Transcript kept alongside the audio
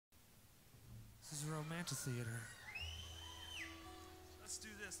romantic theater. Let's do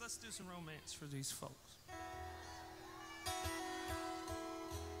this. Let's do some romance for these folks.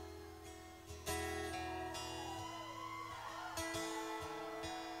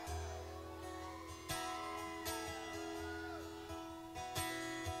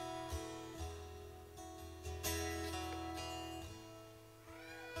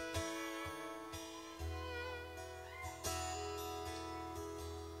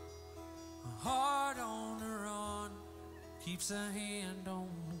 Heart on the run, keeps a hand on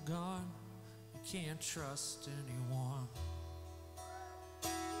the gun. You can't trust anyone.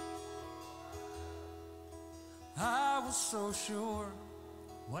 I was so sure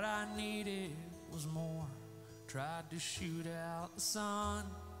what I needed was more. Tried to shoot out the sun.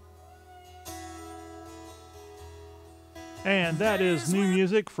 And that is new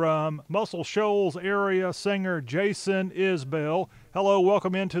music from Muscle Shoals area singer Jason Isbell. Hello,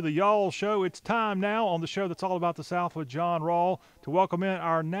 welcome into the Y'all Show. It's time now on the show that's all about the South with John Rawl to welcome in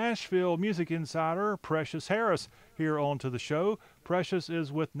our Nashville music insider, Preshias Harris, here onto the show. Preshias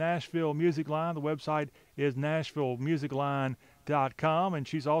is with Nashville Music Line. The website is nashvillemusicline.com, and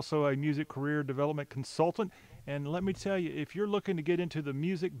she's also a music career development consultant. And let me tell you, if you're looking to get into the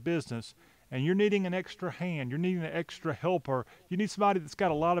music business and you're needing an extra hand, you're needing an extra helper, you need somebody that's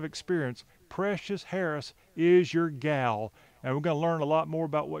got a lot of experience, Preshias Harris is your gal. And we're going to learn a lot more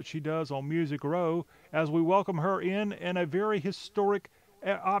about what she does on Music Row as we welcome her in a very historic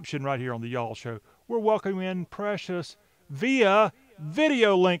option right here on the Y'all Show. We're welcoming in Preshias via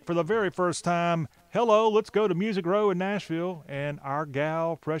video link for the very first time. Hello, let's go to Music Row in Nashville, and our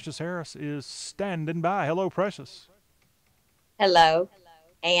gal, Preshias Harris, is standing by. Hello, Preshias. Hello.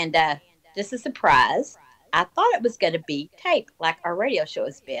 And just a surprise, I thought it was going to be tape, like our radio show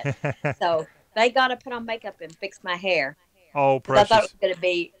has been. So they got to put on makeup and fix my hair. Oh, Preshias. I thought it was going to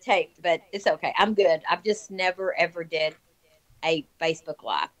be taped, but it's okay. I'm good. I've just never, ever did a Facebook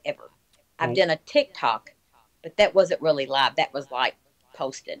Live, ever. I've done a TikTok, but that wasn't really live. That was like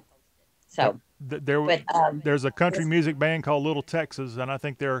posted. So there's a country music band called Little Texas, and I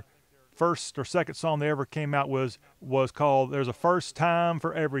think their first or second song they ever came out was called "There's a First Time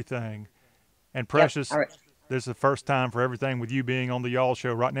for Everything." And Preshias, yep. This is the first time for everything with you being on the Y'all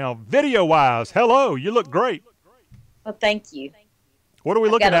Show right now, video-wise. Hello, you look great. Well, thank you. What are we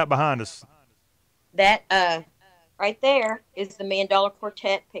looking at behind us? That right there is the $1 Million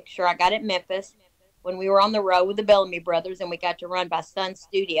Quartet picture I got at Memphis when we were on the road with the Bellamy Brothers, and we got to run by Sun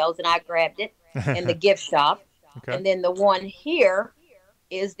Studios, and I grabbed it in the gift shop. Okay. And then the one here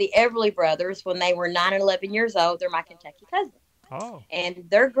is the Everly Brothers when they were 9 and 11 years old. They're my Kentucky cousins. Oh. And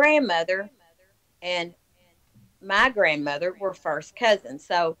their grandmother and my grandmother were first cousins.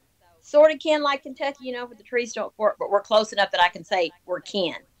 So sort of kin like Kentucky, you know, but the trees don't fork, but we're close enough that I can say we're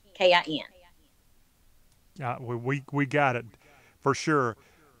kin, K-I-N. Yeah, we got it for sure.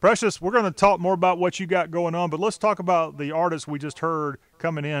 Preshias, we're going to talk more about what you got going on, but let's talk about the artist we just heard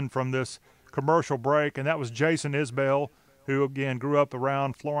coming in from this commercial break, and that was Jason Isbell, who, again, grew up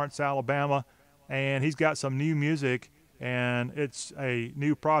around Florence, Alabama, and he's got some new music, and it's a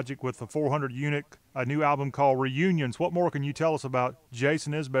new project with a 400-unit, a new album called Reunions. What more can you tell us about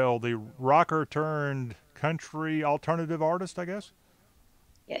Jason Isbell, the rocker-turned-country alternative artist, I guess?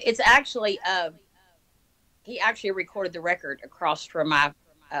 Yeah, it's actually, he actually recorded the record across from my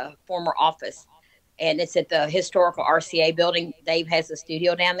former office, and it's at the historical RCA building. Dave has a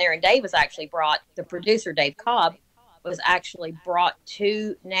studio down there, and Dave was actually brought, the producer, Dave Cobb, was actually brought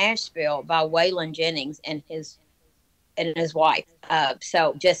to Nashville by Waylon Jennings and his wife,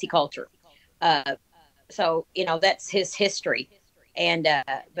 so Jesse Coulter. So, you know, that's his history. And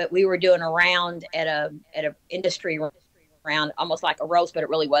but we were doing a round at a industry round, almost like a roast, but it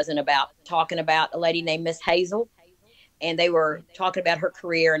really wasn't, about talking about a lady named Miss Hazel. And they were talking about her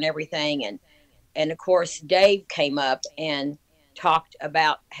career and everything. And of course, Dave came up and talked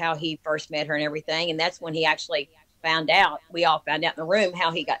about how he first met her and everything. And that's when he actually we all found out in the room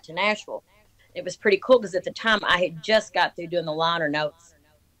how he got to Nashville. It was pretty cool because at the time I had just got through doing the liner notes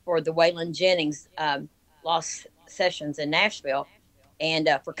for the Waylon Jennings Lost Sessions in Nashville, and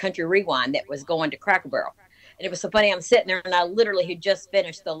for Country Rewind that was going to Cracker Barrel. And it was so funny, I'm sitting there and I literally had just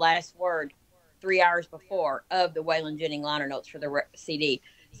finished the last word 3 hours before of the Waylon Jennings liner notes for the CD.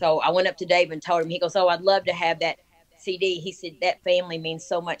 So I went up to Dave and told him, he goes, "Oh, I'd love to have that CD." He said, "That family means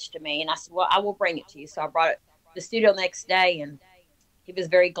so much to me." And I said, "Well, I will bring it to you." So I brought it to the studio the next day, and he was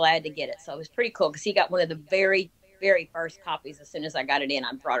very glad to get it. So it was pretty cool because he got one of the very, very first copies. As soon as I got it in,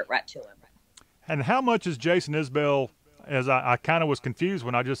 I brought it right to him. And how much is Jason Isbell, as I kind of was confused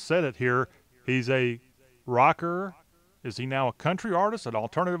when I just said it here, he's a rocker. Is he now a country artist, an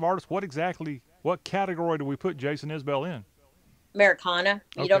alternative artist? What exactly What category do we put Jason Isbell in? Americana.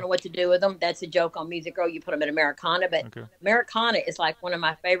 You Okay. don't know what to do with them. That's a joke on Music Row. You put them in Americana, but Okay. Americana is like one of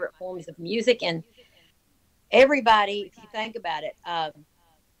my favorite forms of music. And everybody, if you think about it,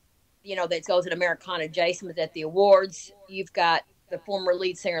 you know, that goes at Americana. Jason was at the awards. You've got the former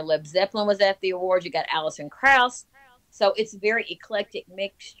lead singer Led Zeppelin was at the awards. You got Alison Krauss. So it's a very eclectic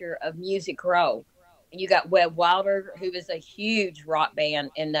mixture of Music Row. And you got Webb Wilder, who was a huge rock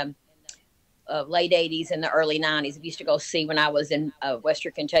band in the late 80s and the early 90s. I used to go see when I was in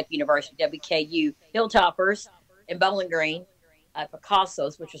Western Kentucky University, WKU, Hilltoppers in Bowling Green,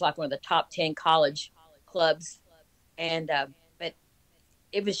 Picasso's, which was like one of the top 10 college clubs. And but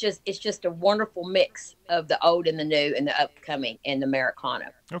it's just a wonderful mix of the old and the new and the upcoming and the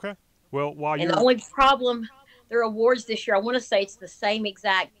Americana. Okay. Well, while And you're... the only problem, their awards this year, I want to say it's the same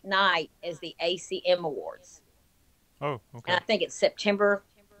exact night as the ACM Awards. Oh, okay. And I think it's September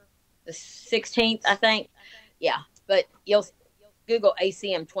the 16th, I think. Yeah. But you'll Google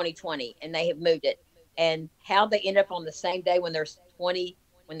ACM 2020 and they have moved it. And how they end up on the same day when there's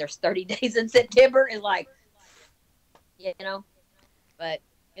 30 days in September is like, you know, but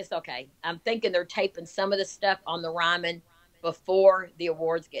it's okay. I'm thinking they're taping some of the stuff on the Ryman before the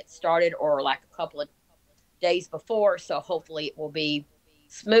awards get started or like a couple of days before. So hopefully it will be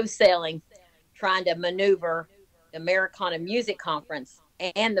smooth sailing, trying to maneuver the Americana Music Conference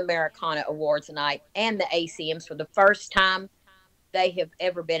and the Americana Awards night and the ACMs for the first time they have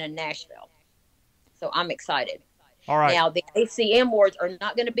ever been in Nashville. So I'm excited. All right. Now, the ACM Awards are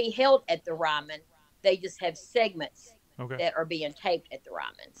not going to be held at the Ryman. They just have segments that are being taped at the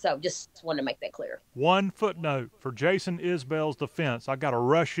Ryman. So just want to make that clear. One footnote for Jason Isbell's defense. I got to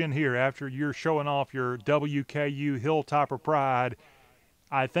rush in here after you're showing off your WKU Hilltopper pride.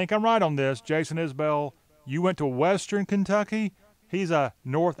 I think I'm right on this. Jason Isbell, you went to Western Kentucky. He's a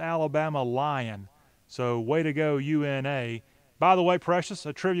North Alabama Lion. So way to go, UNA. By the way, Precious,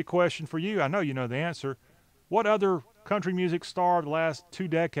 a trivia question for you. I know you know the answer. What other country music star of the last 2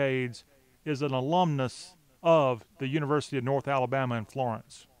 decades is an alumnus of the University of North Alabama in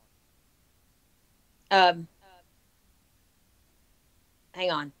Florence? Hang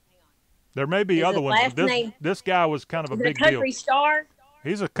on. There may be other ones. This guy was kind of a big deal. Country star?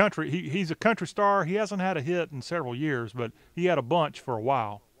 He's a country star. He hasn't had a hit in several years, but he had a bunch for a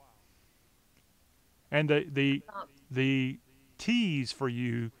while. And the tease for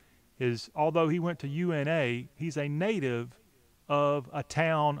you is, although he went to UNA, he's a native of a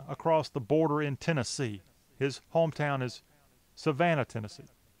town across the border in Tennessee. His hometown is Savannah, Tennessee.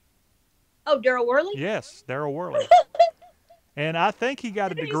 Oh, Darryl Worley? Yes, Darryl Worley. And I think he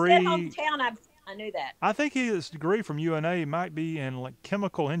got a degree. You said hometown, I knew that. I think his degree from UNA might be in like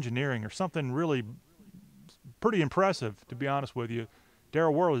chemical engineering or something really pretty impressive, to be honest with you.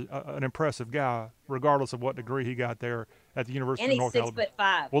 Darryl Worley, an impressive guy, regardless of what degree he got there at the University of North Alabama. And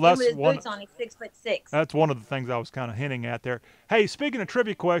he's 6'5". Well, that's with his one. Boots on, he's 6'6". That's one of the things I was kind of hinting at there. Hey, speaking of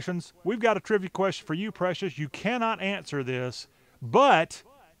trivia questions, we've got a trivia question for you, Precious. You cannot answer this, but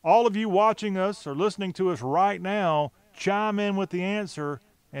all of you watching us or listening to us right now, chime in with the answer.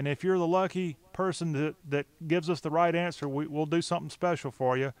 And if you're the lucky person that gives us the right answer, we'll do something special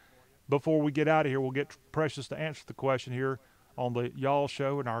for you. Before we get out of here, we'll get Precious to answer the question here on the Y'all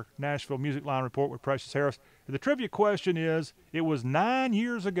Show and our Nashville Music Line Report with Preshias Harris. The trivia question is, it was 9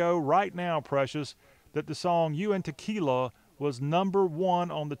 years ago right now, Precious, that the song You and Tequila was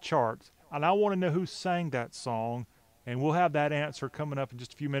 #1 on the charts. And I want to know who sang that song, and we'll have that answer coming up in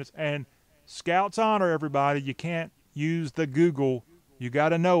just a few minutes. And Scout's honor, everybody, you can't use the Google. You got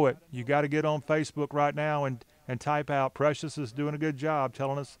to know it. You got to get on Facebook right now and type out, Precious is doing a good job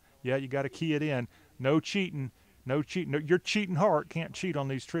telling us, yeah, you got to key it in. No cheating. No cheating. Your cheating heart can't cheat on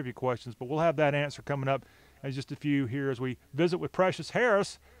these trivia questions, but we'll have that answer coming up in just a few here as we visit with Preshias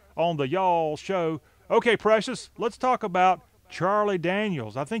Harris on the Y'all Show. Okay, Precious, let's talk about Charlie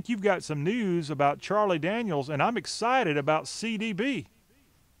Daniels. I think you've got some news about Charlie Daniels, and I'm excited about CDB.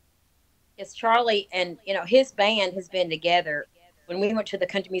 It's Charlie, and his band has been together. When we went to the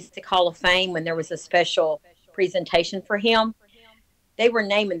Country Music Hall of Fame, when there was a special presentation for him, they were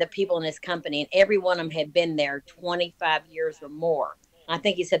naming the people in his company, and every one of them had been there 25 years or more. I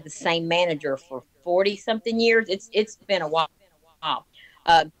think he said the same manager for 40-something years. It's been a while.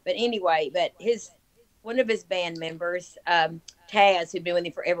 But anyway, one of his band members, Taz, who'd been with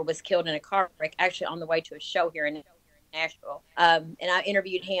him forever, was killed in a car wreck, actually on the way to a show here in Nashville. And I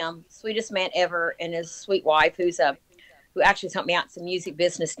interviewed him, sweetest man ever, and his sweet wife, who actually helped me out in some music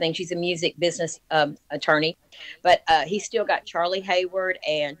business things. She's a music business attorney. But he's still got Charlie Hayward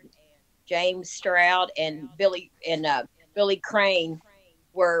and James Stroud and Billy Crane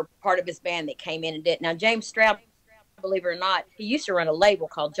were part of his band that came in and did. Now, James Stroud, believe it or not, he used to run a label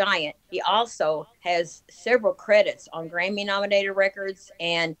called Giant. He also has several credits on Grammy-nominated records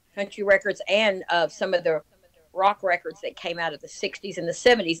and country records and some of the rock records that came out of the 60s and the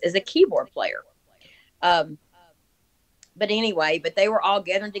 70s as a keyboard player. But anyway, but they were all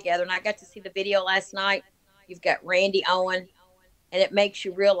gathering together, and I got to see the video last night. You've got Randy Owen, and it makes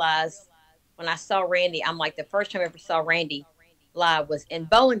you realize, when I saw Randy, I'm like, the first time I ever saw Randy live was in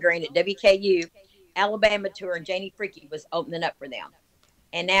Bowling Green at WKU, Alabama tour, and Janie Freaky was opening up for them.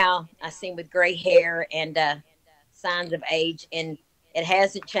 And now I see him with gray hair and signs of age, and it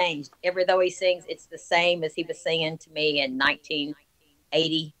hasn't changed. Ever though he sings, it's the same as he was singing to me in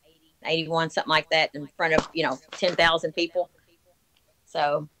 1980, 81, something like that, in front of, 10,000 people.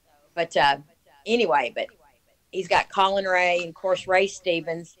 So, but anyway, but he's got Colin Ray and, of course, Ray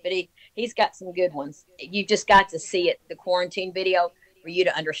Stevens, but he's got some good ones. You just got to see it, the quarantine video, for you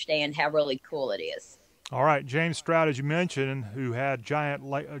to understand how really cool it is. All right, James Stroud, as you mentioned, who had giant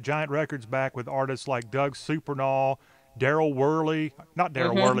records back with artists like Doug Supernall, Darryl Worley, not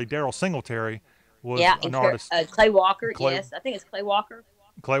Darryl Worley, Darryl Singletary was an artist. Clay Walker, yes, I think it's Clay Walker.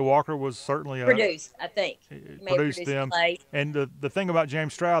 Clay Walker was certainly produced, I think. Produced them. Clay. And the thing about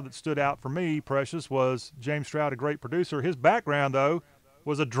James Stroud that stood out for me, Precious, was James Stroud, a great producer. His background, though,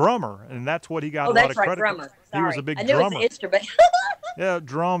 was a drummer, and that's what he got a lot of credit for. He was a big drummer. I knew it was an instrument. Yeah,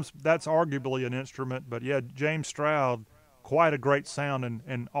 drums, that's arguably an instrument. But, yeah, James Stroud, quite a great sound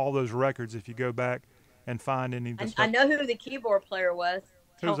in all those records if you go back and find any of the stuff. I know who the keyboard player was.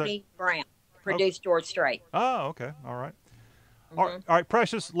 Tony Brown produced George Strait. Oh, okay. All right. All right,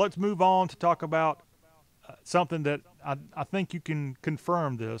 Precious, let's move on to talk about something that I think you can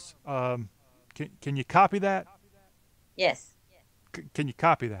confirm this. Can you copy that? Yes. Can you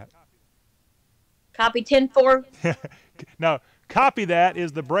copy that? Copy 10-4? No, Copy That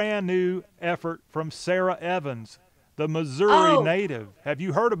is the brand new effort from Sara Evans, the Missouri native. Have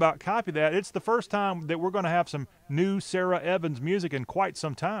you heard about Copy That? It's the first time that we're going to have some new Sara Evans music in quite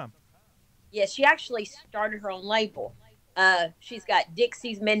some time. Yes, she actually started her own label. She's got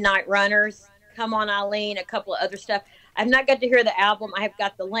Dixie's Midnight Runners, Come On Eileen, a couple of other stuff. I've not got to hear the album. I have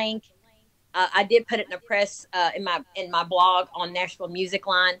got the link. I did put it in a press in my blog on Nashville Music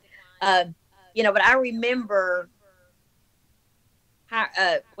Line. But I remember how,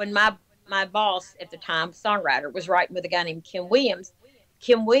 when my boss at the time, songwriter, was writing with a guy named Kim Williams.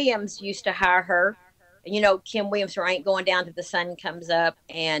 Kim Williams used to hire her. And, Kim Williams, her Ain't Going Down Till the Sun Comes Up.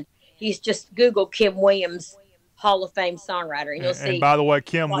 And he's just Google Kim Williams Hall of Fame songwriter, and you'll see. And by the way,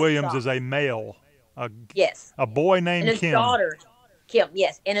 Kim Williams is a male. Yes. A boy named Kim. And his daughter, Kim,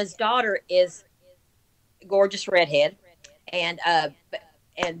 yes. And his daughter is a gorgeous redhead.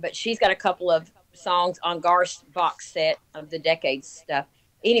 But she's got a couple of songs on Garth's box set of the Decades stuff.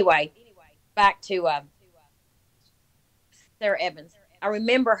 Anyway, back to Sara Evans. I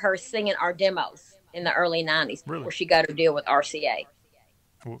remember her singing our demos in the early 90s before she got her deal with RCA.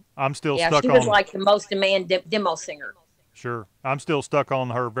 Well, I'm still stuck on. She was like the most demand demo singer. Sure. I'm still stuck on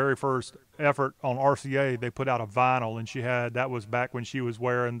her very first effort on RCA. They put out a vinyl, and that was back when she was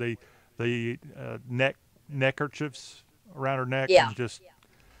wearing the neckerchiefs around her neck. Yeah. And just,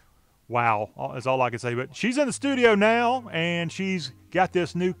 wow, is all I can say. But she's in the studio now, and she's got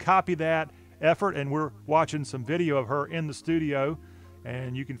this new Copy That effort, and we're watching some video of her in the studio.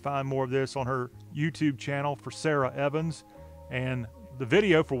 And you can find more of this on her YouTube channel for Sara Evans. And the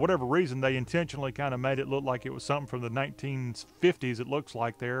video, for whatever reason, they intentionally kind of made it look like it was something from the 1950s, it looks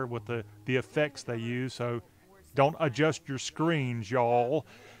like there, with the effects they use. So don't adjust your screens, y'all.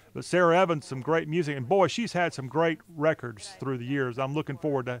 But Sara Evans, some great music. And boy, she's had some great records through the years. I'm looking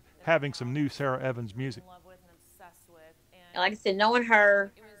forward to having some new Sara Evans music. Like I said, knowing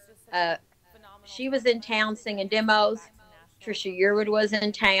her, she was in town singing demos. Trisha Yearwood was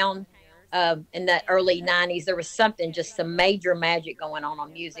in town. In the early 90s, there was some major magic going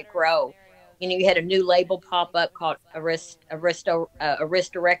on Music Row. You had a new label pop up called Arista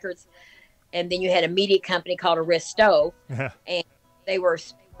Records, and then you had a media company called Aristo, and they were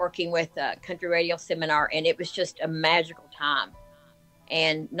working with Country Radio Seminar, and it was just a magical time.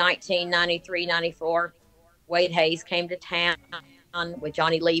 And 1993, 94, Wade Hayes came to town with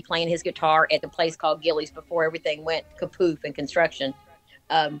Johnny Lee playing his guitar at the place called Gillies before everything went kapoof in construction.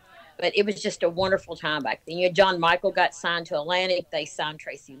 But it was just a wonderful time back then. John Michael got signed to Atlantic. They signed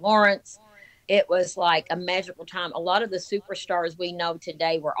Tracy Lawrence. It was like a magical time. A lot of the superstars we know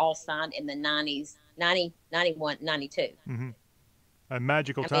today were all signed in the 90s, 90, 91, 92. Mm-hmm. A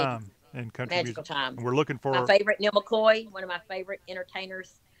magical time in country music. Magical time. And we're looking for my favorite, Neil McCoy, one of my favorite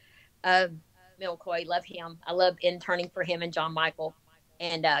entertainers. Neil McCoy, love him. I love interning for him and John Michael.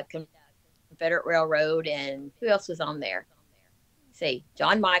 and Confederate Railroad, and who else was on there? See,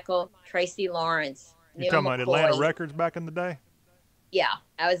 John Michael, Tracy Lawrence, You Neil talking about Atlanta McCoy. Records back in the day? Yeah,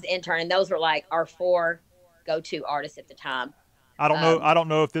 I was the intern, and those were like our 4 go-to artists at the time. I don't know. I don't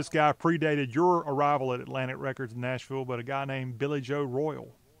know if this guy predated your arrival at Atlantic Records in Nashville, but a guy named Billy Joe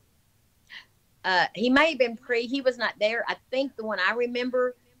Royal. He may have been he was not there. I think the one I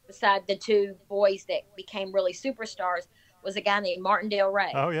remember, beside the 2 boys that became really superstars, was a guy named Martin Del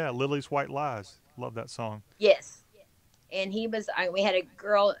Rey. Oh yeah, Lily's White Lies. Love that song. Yes. And he was, we had a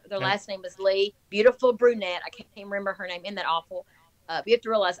girl, their last name was Lee, beautiful brunette. I can't remember her name. Isn't that awful? You have to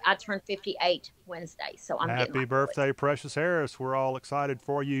realize I turned 58 Wednesday, so I'm Happy birthday, Preshias Harris. We're all excited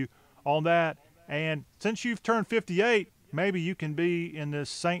for you on that. And since you've turned 58, maybe you can be in this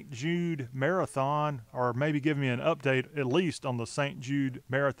St. Jude Marathon, or maybe give me an update at least on the St. Jude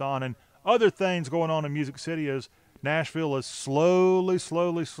Marathon and other things going on in Music City as Nashville is slowly,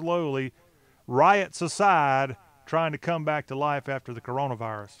 riots aside, trying to come back to life after the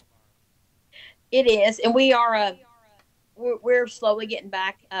coronavirus. It is, and we are we're slowly getting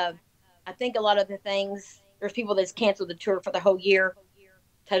back. I think a lot of the things, there's people that's canceled the tour for the whole year.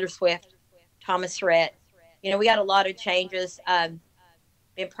 Taylor Swift, Thomas Rhett. You know, we got a lot of changes.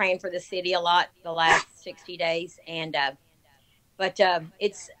 Been praying for the city a lot the last 60 days. And, but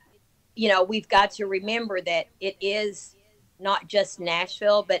it's, you know, we've got to remember that it is not just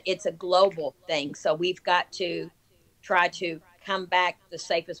Nashville, but it's a global thing. So we've got to try to come back the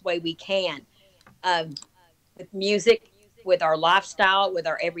safest way we can, with music, with our lifestyle, with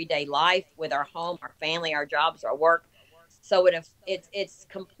our everyday life, with our home, our family, our jobs, our work. So it's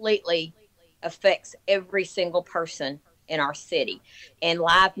completely affects every single person in our city. And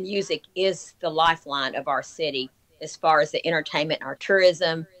live music is the lifeline of our city as far as the entertainment and our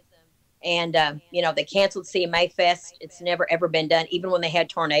tourism. And, you know, they canceled CMA Fest. It's never, ever been done. Even when they had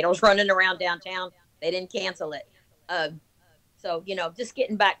tornadoes running around downtown, they didn't cancel it. So, you know, just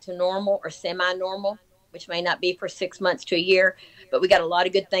getting back to normal or semi-normal, which may not be for 6 months to a year, but we got a lot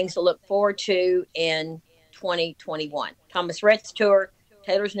of good things to look forward to in 2021. Thomas Rhett's tour,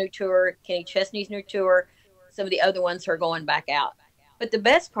 Taylor's new tour, Kenny Chesney's new tour, some of the other ones are going back out. But the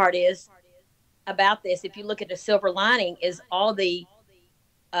best part is about this, if you look at the silver lining, is all the,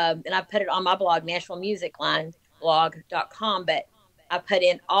 and I put it on my blog, Yall.com, but I put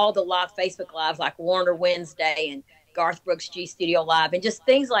in all the live Facebook lives like Warner Wednesday and Garth Brooks G Studio Live and just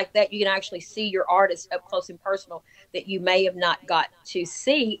things like that. You can actually see your artists up close and personal that you may have not got to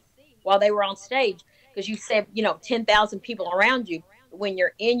see while they were on stage, because you said, you know, 10,000 people around you. When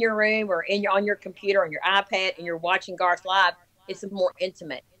you're in your room or on your computer, on your iPad, and you're watching Garth live, it's more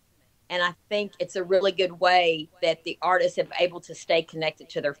intimate. And I think it's a really good way that the artists have able to stay connected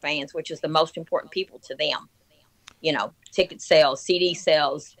to their fans, which is the most important people to them. You know, ticket sales, CD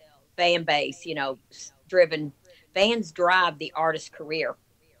sales, fan base, you know, driven. Fans drive the artist's career.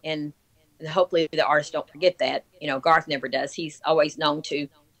 And hopefully the artists don't forget that. You know, Garth never does. He's always known to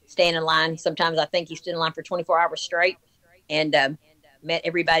stand in line. Sometimes I think he stood in line for 24 hours straight and met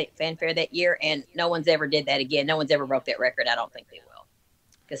everybody at Fanfare that year. And no one's ever did that again. No one's ever broke that record. I don't think they will,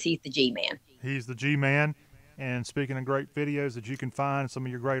 because he's the G-man. He's the G-man. And speaking of great videos that you can find, some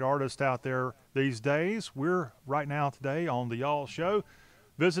of your great artists out there these days, we're right now today on the Y'all Show,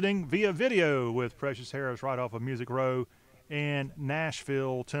 visiting via video with Preshias Harris right off of Music Row in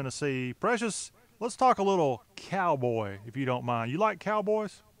Nashville, Tennessee. Preshias, let's talk a little cowboy, if you don't mind. You like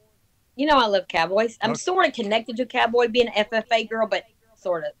cowboys? You know, I love cowboys. I'm sort of connected to cowboy, being an FFA girl, but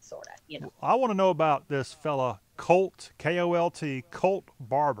sort of, you know. I want to know about this fella, Colt, K-O-L-T, Colt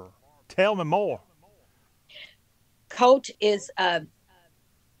Barber. Tell me more. Colt is a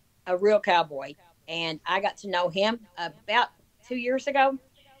real cowboy, and I got to know him about 2 years ago.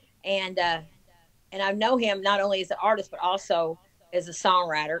 And I know him not only as an artist, but also as a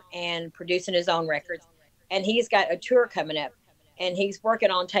songwriter and producing his own records. And he's got a tour coming up, and he's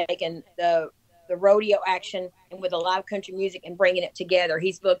working on taking the rodeo action and with the live country music and bringing it together.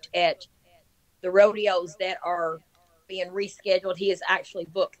 He's booked at the rodeos that are being rescheduled. He has actually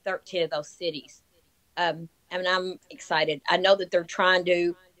booked 13 of those cities. And I'm excited. I know that they're trying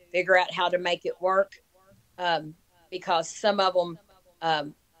to figure out how to make it work, because some of them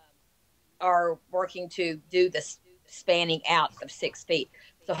are working to do the spanning out of 6 feet.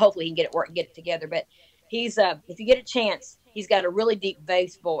 So hopefully he can get it work and get it together. But he's, if you get a chance, he's got a really deep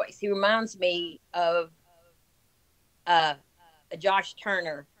bass voice. He reminds me of a Josh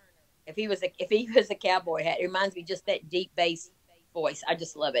Turner. If he was a cowboy hat, it reminds me just that deep bass voice. I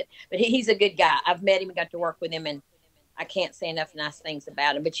just love it. But he's a good guy. I've met him and got to work with him, and I can't say enough nice things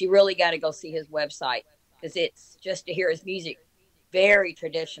about him. But you really got to go see his website, because it's just to hear his music. very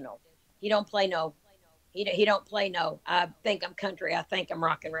traditional. He don't play no. He don't play no. I think I'm country. I think I'm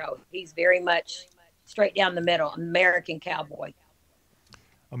rock and roll. He's very much straight down the middle, American cowboy.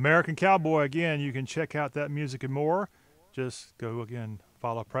 American Cowboy, again, you can check out that music and more. Just go again,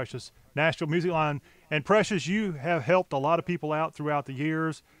 follow Precious Nashville Music Line. And Precious, you have helped a lot of people out throughout the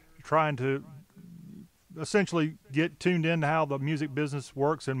years trying to essentially get tuned into how the music business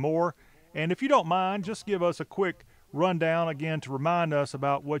works and more. And if you don't mind, just give us a quick rundown again to remind us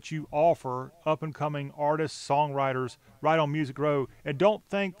about what you offer up and coming artists, songwriters right on Music Row. And don't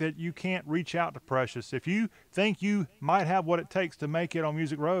think that you can't reach out to Precious. If you think you might have what it takes to make it on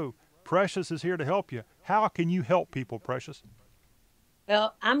Music Row, Precious is here to help you. How can you help people, Precious?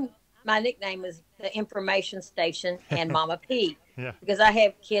 Well, my nickname is the Information Station and Mama P. Yeah. Because I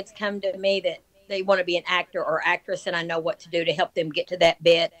have kids come to me that they want to be an actor or actress, and I know what to do to help them get to that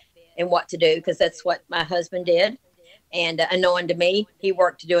bit and what to do, because that's what my husband did. And unknown to me, he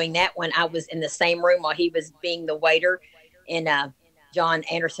worked doing that when I was in the same room while he was being the waiter in John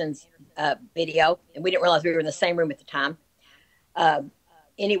Anderson's video. And we didn't realize we were in the same room at the time.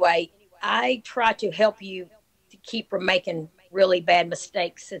 Anyway, I try to help you to keep from making really bad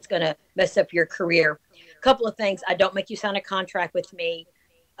mistakes. It's going to mess up your career. A couple of things. I don't make you sign a contract with me.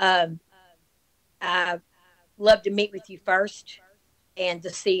 I love to meet with you first and to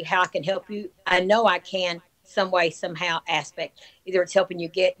see how I can help you. I know I can some way, somehow, aspect. Either it's helping you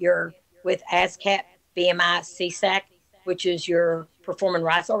get with ASCAP, BMI, CSAC, which is your performing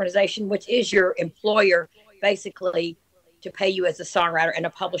rights organization, which is your employer, basically, to pay you as a songwriter and a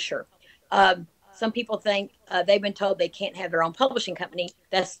publisher. Some people think they've been told they can't have their own publishing company.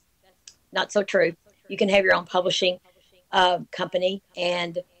 That's not so true. You can have your own publishing company,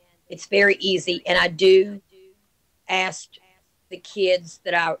 and it's very easy. And I do ask the kids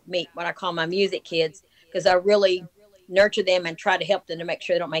that I meet, what I call my music kids, because I really nurture them and try to help them to make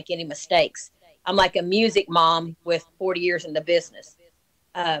sure they don't make any mistakes. I'm like a music mom with 40 years in the business.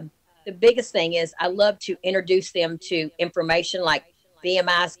 The biggest thing is I love to introduce them to information, like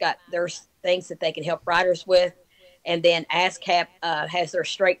BMI's got their things that they can help writers with. And then ASCAP has their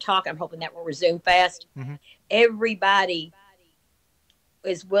straight talk. I'm hoping that will resume fast. Mm-hmm. Everybody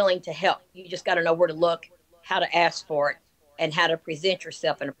is willing to help. You just got to know where to look, how to ask for it, and how to present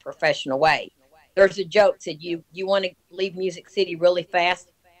yourself in a professional way. There's a joke that you want to leave Music City really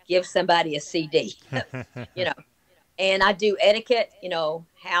fast, give somebody a CD, you know. And I do etiquette, you know,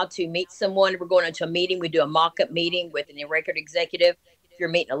 how to meet someone. We're going into a meeting. We do a mock-up meeting with a record executive. If you're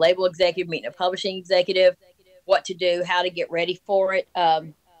meeting a label executive, meeting a publishing executive, what to do, how to get ready for it.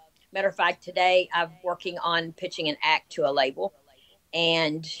 Matter of fact, today I'm working on pitching an act to a label.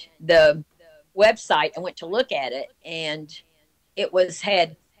 And the website, I went to look at it, and it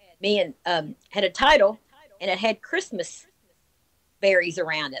had a title, and it had Christmas berries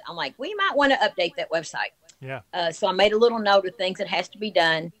around it. I'm like, we might want to update that website. Yeah. So I made a little note of things that has to be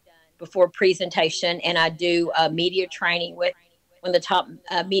done before presentation, and I do media training with one of the top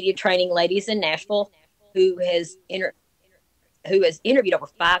media training ladies in Nashville, who has interviewed over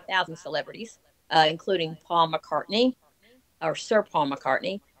 5,000 celebrities, including Paul McCartney, or Sir Paul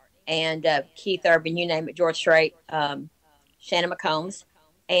McCartney, and Keith Urban, you name it, George Strait, Shannon McCombs.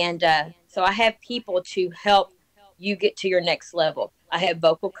 And so I have people to help you get to your next level. I have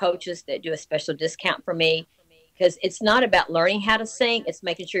vocal coaches that do a special discount for me, because it's not about learning how to sing. It's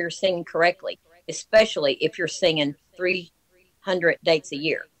making sure you're singing correctly, especially if you're singing 300 dates a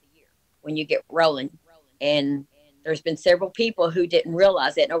year when you get rolling. And there's been several people who didn't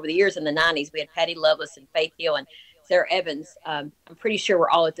realize that. And over the years in the 90s, we had Patty Loveless and Faith Hill and Sara Evans. I'm pretty sure we're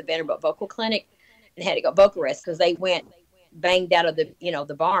all at the Vanderbilt Vocal Clinic and had to go vocal rest because they went banged out of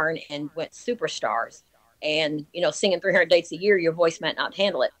the barn and went superstars. And, singing 300 dates a year, your voice might not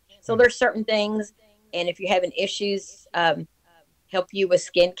handle it. So there's certain things. And if you're having issues, help you with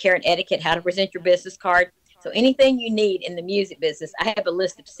skincare and etiquette, how to present your business card. So anything you need in the music business, I have a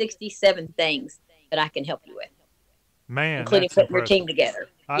list of 67 things that I can help you with. Man, including that's putting impressive. your team together.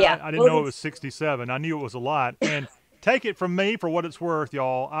 I didn't know it was 67. I knew it was a lot. And take it from me for what it's worth,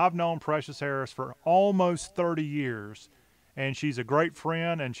 y'all. I've known Preshias Harris for almost 30 years. And she's a great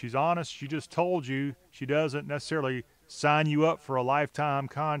friend, and she's honest. She just told you she doesn't necessarily sign you up for a lifetime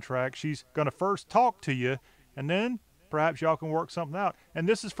contract. She's going to first talk to you, and then perhaps y'all can work something out. And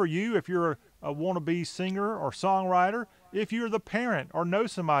this is for you if you're a wannabe singer or songwriter, if you're the parent or know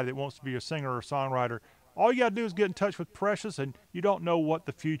somebody that wants to be a singer or songwriter. All you got to do is get in touch with Preshias, and you don't know what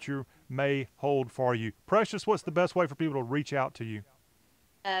the future may hold for you. Preshias, what's the best way for people to reach out to you?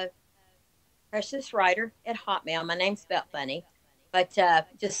 Preshias Writer at Hotmail. My name's spelled funny, but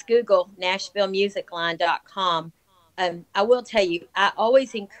just Google NashvilleMusicLine.com. I will tell you, I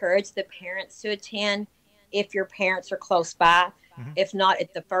always encourage the parents to attend if your parents are close by. Mm-hmm. If not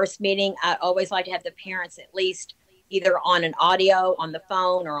at the first meeting, I always like to have the parents at least either on an audio on the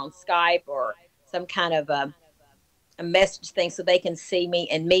phone or on Skype or some kind of a message thing so they can see me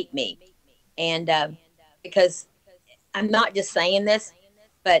and meet me. And because I'm not just saying this,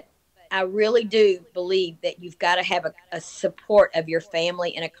 but I really do believe that you've got to have a support of your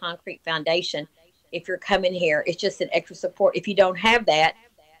family and a concrete foundation. If you're coming here, it's just an extra support. If you don't have that,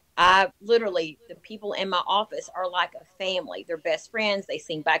 the people in my office are like a family. They're best friends. They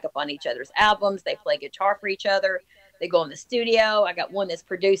sing backup on each other's albums. They play guitar for each other. They go in the studio. I got one that's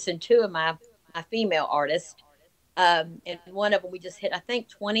producing two of my female artists. And one of them, we just hit, I think,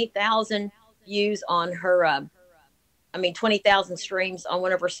 20,000 views on her, 20,000 streams on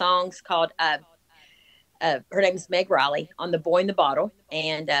one of her songs called, her name is Meg Riley, on The Boy in the Bottle.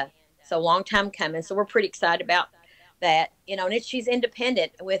 And so long time coming. So we're pretty excited about that, and she's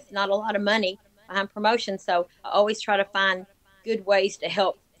independent with not a lot of money behind promotion. So I always try to find good ways to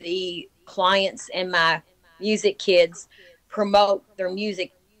help the clients and my music kids promote their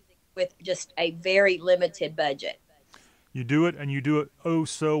music with just a very limited budget. You do it, and you do it oh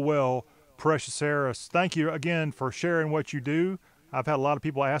so well. Preshias Harris, thank you again for sharing what you do. I've had a lot of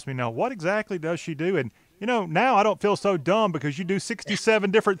people ask me now, what exactly does she do? And, now I don't feel so dumb because you do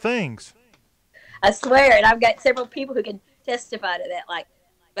 67 different things. I swear, and I've got several people who can testify to that. Like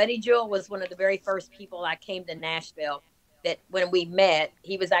Buddy Jewell was one of the very first people I came to Nashville that when we met,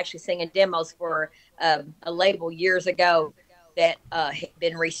 he was actually singing demos for a label years ago that had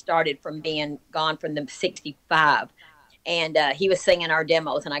been restarted from being gone from the 65. And he was singing our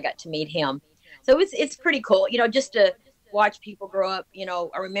demos, and I got to meet him. So it's pretty cool, just to watch people grow up.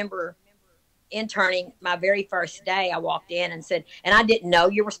 I remember interning my very first day. I walked in and said, and I didn't know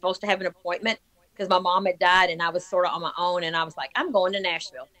you were supposed to have an appointment, because my mom had died and I was sort of on my own, and I was like, I'm going to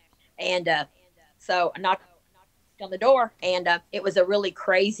Nashville. And so I knocked on the door, and it was a really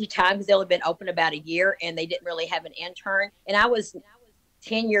crazy time because they only been open about a year and they didn't really have an intern. And I was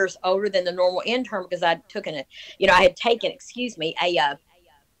 10 years older than the normal intern because I had taken a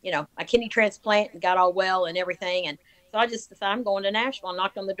kidney transplant and got all well and everything. And so I just decided I'm going to Nashville. I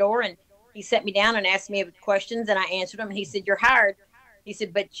knocked on the door, and he sat me down and asked me questions, and I answered them. And he said, "You're hired." He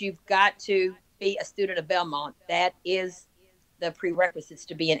said, "But you've got to be a student of Belmont. That is the prerequisites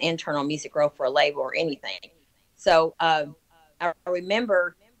to be an internal music role for a label or anything." So I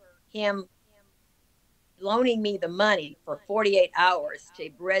remember him loaning me the money for 48 hours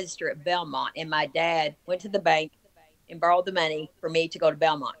to register at Belmont. And my dad went to the bank and borrowed the money for me to go to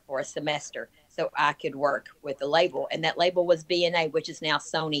Belmont for a semester so I could work with the label. And that label was B&A, which is now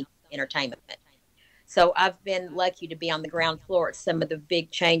Sony Entertainment. So I've been lucky to be on the ground floor at some of the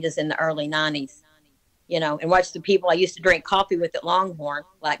big changes in the early 90s, and watch the people I used to drink coffee with at Longhorn,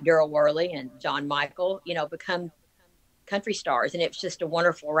 like Daryl Worley and John Michael, become country stars. And it's just a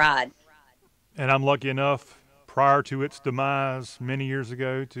wonderful ride. And I'm lucky enough, prior to its demise many years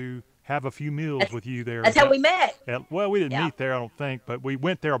ago, to have a few meals with you there. That's how we met. Well, we didn't meet there, I don't think, but we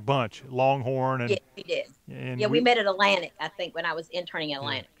went there a bunch, Longhorn. And, yeah, we did. And we met at Atlantic, I think, when I was interning at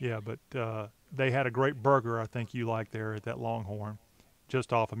Atlantic. Yeah, but they had a great burger, I think you liked there at that Longhorn,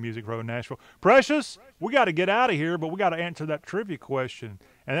 just off of Music Row in Nashville. Preshias, we got to get out of here, but we got to answer that trivia question.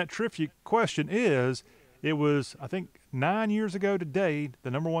 And that trivia question is, it was, I think, 9 years ago today, the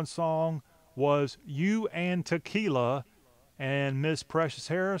 #1 song was You and Tequila. And Miss Preshias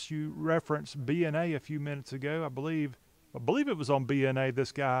Harris, you referenced B&A a few minutes ago. I believe it was on B&A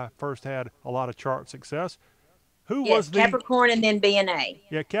this guy first had a lot of chart success. Who was Capricorn and then B&A.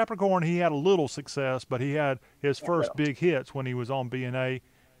 Yeah, Capricorn, he had a little success, but he had his first big hits when he was on B&A.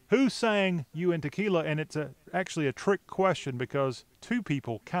 Who sang You and Tequila? And it's actually a trick question because two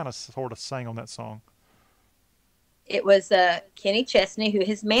people kind of sort of sang on that song. It was Kenny Chesney, who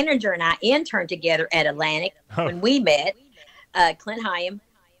his manager and I interned together at Atlantic when we met, Clint Hyam,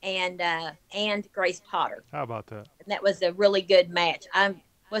 and Grace Potter. How about that? And that was a really good match. I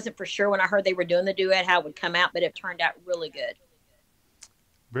wasn't for sure when I heard they were doing the duet how it would come out, but it turned out really good.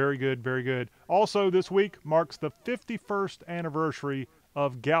 Very good, very good. Also, this week marks the 51st anniversary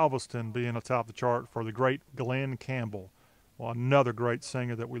of Galveston being atop the chart for the great Glenn Campbell. Well, another great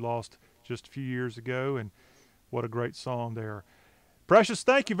singer that we lost just a few years ago, and what a great song there. Preshias,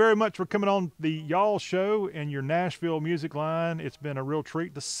 thank you very much for coming on the Y'all Show and your Nashville music line. It's been a real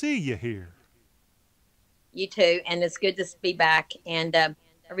treat to see you here. You too, and it's good to be back. And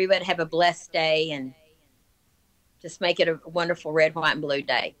everybody have a blessed day, and just make it a wonderful red, white, and blue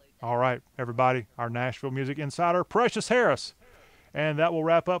day. All right, everybody, our Nashville Music Insider, Preshias Harris. And that will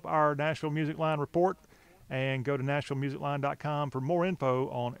wrap up our Nashville Music Line report. and go to NashvilleMusicLine.com for more info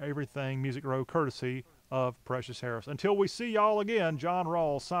on everything Music Row, courtesy of Preshias Harris. Until we see y'all again, John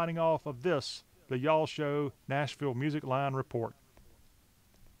Rawls signing off of this, the Y'all Show Nashville Music Line Report.